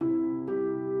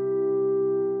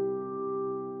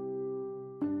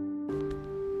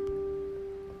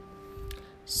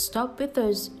Stop with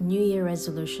those New Year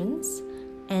resolutions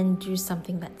and do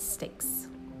something that sticks.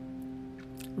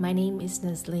 My name is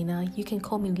Nazlina. You can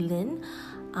call me Lynn.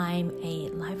 I'm a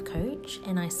life coach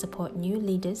and I support new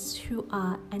leaders who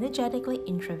are energetically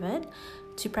introvert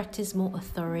to practice more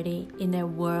authority in a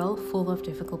world full of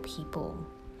difficult people.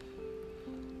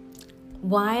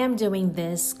 Why I'm doing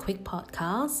this quick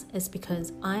podcast is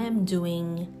because I am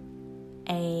doing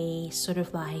a sort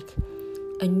of like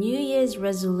a New Year's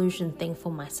resolution thing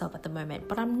for myself at the moment,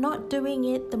 but I'm not doing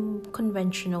it the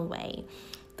conventional way.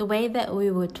 The way that we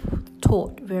were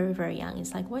taught very, very young.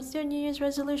 It's like, what's your New Year's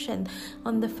resolution?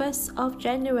 On the 1st of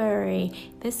January,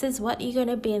 this is what you're going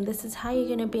to be, and this is how you're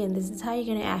going to be, and this is how you're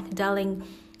going to act. Darling,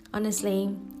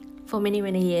 honestly, for many,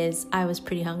 many years, I was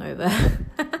pretty hungover.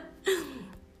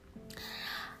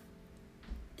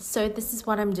 So this is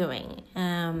what I'm doing,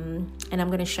 and I'm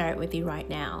going to share it with you right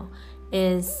now,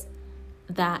 is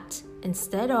that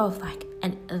instead of like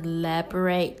an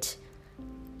elaborate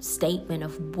statement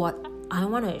of what I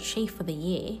want to achieve for the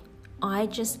year, I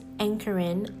just anchor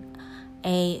in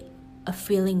a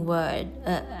feeling word,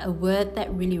 a word that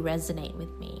really resonates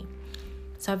with me.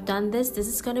 So I've done this. This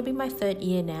is going to be my 3rd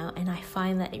year now, and I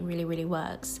find that it really, really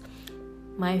works.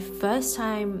 My first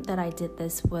time that I did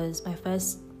this was, my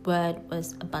first word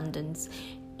was abundance.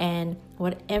 And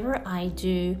whatever I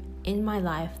do in my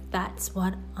life, that's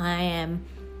what I am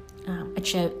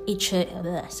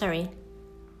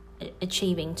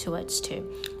achieving towards to.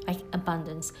 Like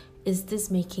abundance. Is this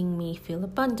making me feel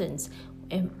abundance?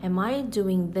 Am I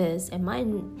doing this?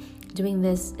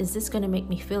 Is this going to make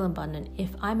me feel abundant?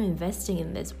 If I'm investing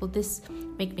in this, will this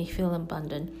make me feel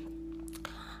abundant?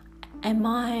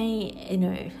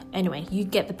 Anyway, you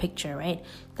get the picture, right?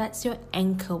 That's your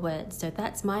anchor word. So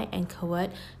that's my anchor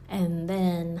word. And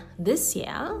then this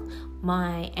year,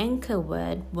 my anchor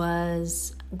word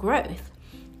was growth.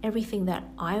 Everything that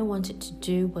I wanted to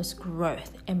do was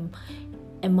growth. Am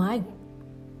I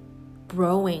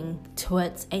growing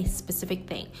towards a specific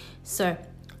thing? So,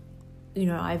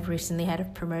 I've recently had a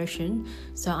promotion,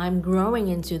 so I'm growing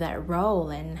into that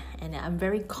role, and I'm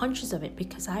very conscious of it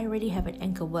because I already have an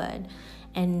anchor word.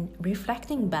 And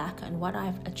reflecting back on what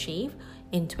I've achieved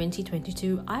in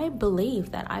 2022, I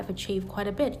believe that I've achieved quite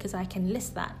a bit because I can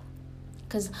list that.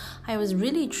 Because I was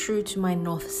really true to my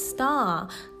North Star,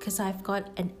 because I've got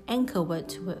an anchor word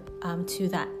to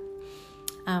that.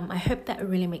 I hope that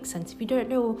really makes sense. If you don't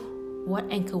know what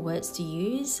anchor words to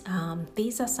use,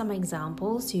 these are some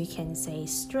examples. You can say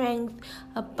strength,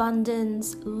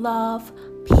 abundance, love,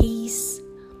 peace.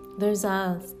 Those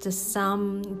are just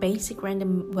some basic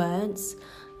random words,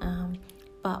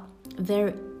 but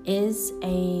there is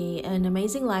an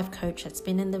amazing life coach that's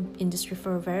been in the industry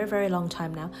for a very, very long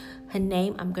time now. Her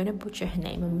name, I'm going to butcher her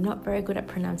name, I'm not very good at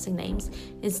pronouncing names,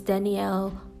 is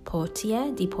Danielle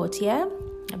Deportier,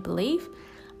 I believe.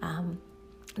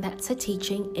 That's her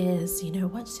teaching is,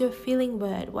 what's your feeling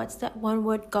word? What's that one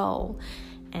word goal?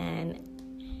 And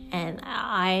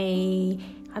I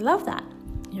love that.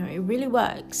 It really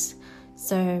works.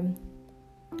 So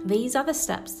these are the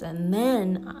steps, and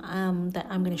then that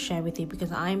I'm going to share with you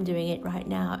because I'm doing it right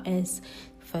now is,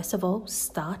 first of all,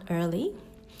 start early.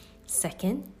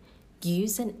 Second,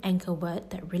 use an anchor word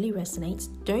that really resonates.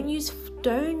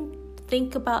 Don't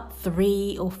think about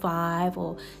 3 or 5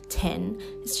 or 10.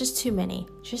 It's just too many.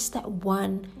 Just that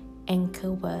one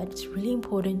anchor word. It's really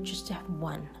important just to have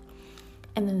one.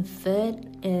 And then third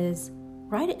is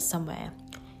write it somewhere.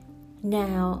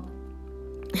 Now,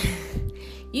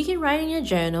 you can write in your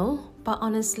journal, but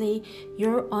honestly,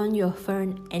 you're on your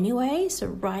phone anyway, so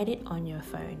write it on your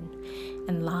phone.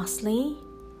 And lastly,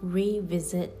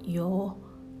 revisit your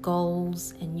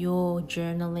goals and your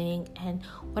journaling and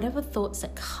whatever thoughts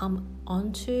that come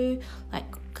onto like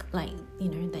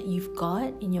that you've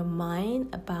got in your mind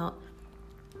about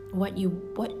what you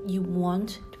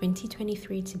want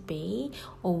 2023 to be,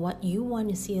 or what you want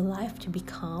to see your life to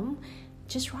become.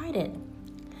 Just write it.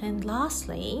 And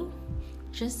lastly,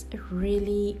 just a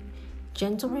really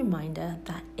gentle reminder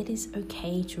that it is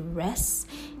okay to rest,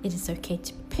 it is okay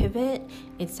to pivot,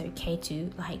 it's okay to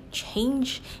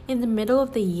change in the middle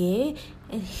of the year,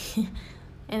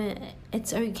 and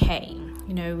it's okay.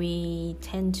 We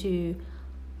tend to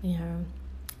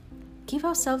give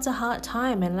ourselves a hard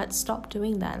time, and let's stop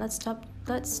doing that.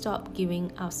 Let's stop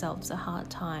giving ourselves a hard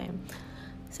time.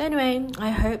 So anyway, I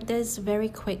hope this very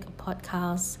quick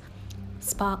podcast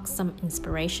sparks some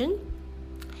inspiration.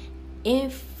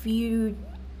 If you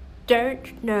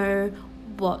don't know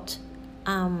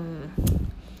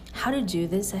how to do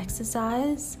this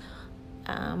exercise,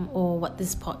 or what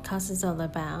this podcast is all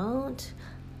about,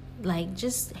 like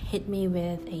just hit me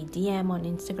with a DM on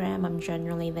Instagram. I'm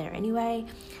generally there anyway,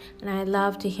 and I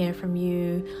love to hear from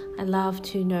you. I love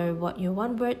to know what your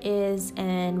one word is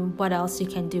and what else you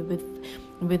can do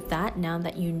with that now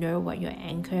that you know what your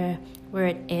anchor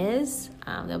word is.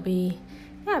 It'd be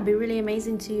really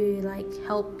amazing to like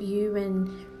help you and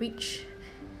reach,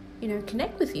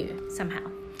 connect with you somehow.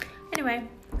 Anyway,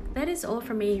 that is all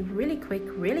from me. Really quick,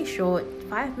 really short,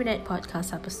 5-minute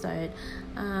podcast episode.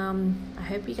 I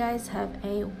hope you guys have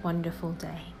a wonderful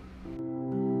day.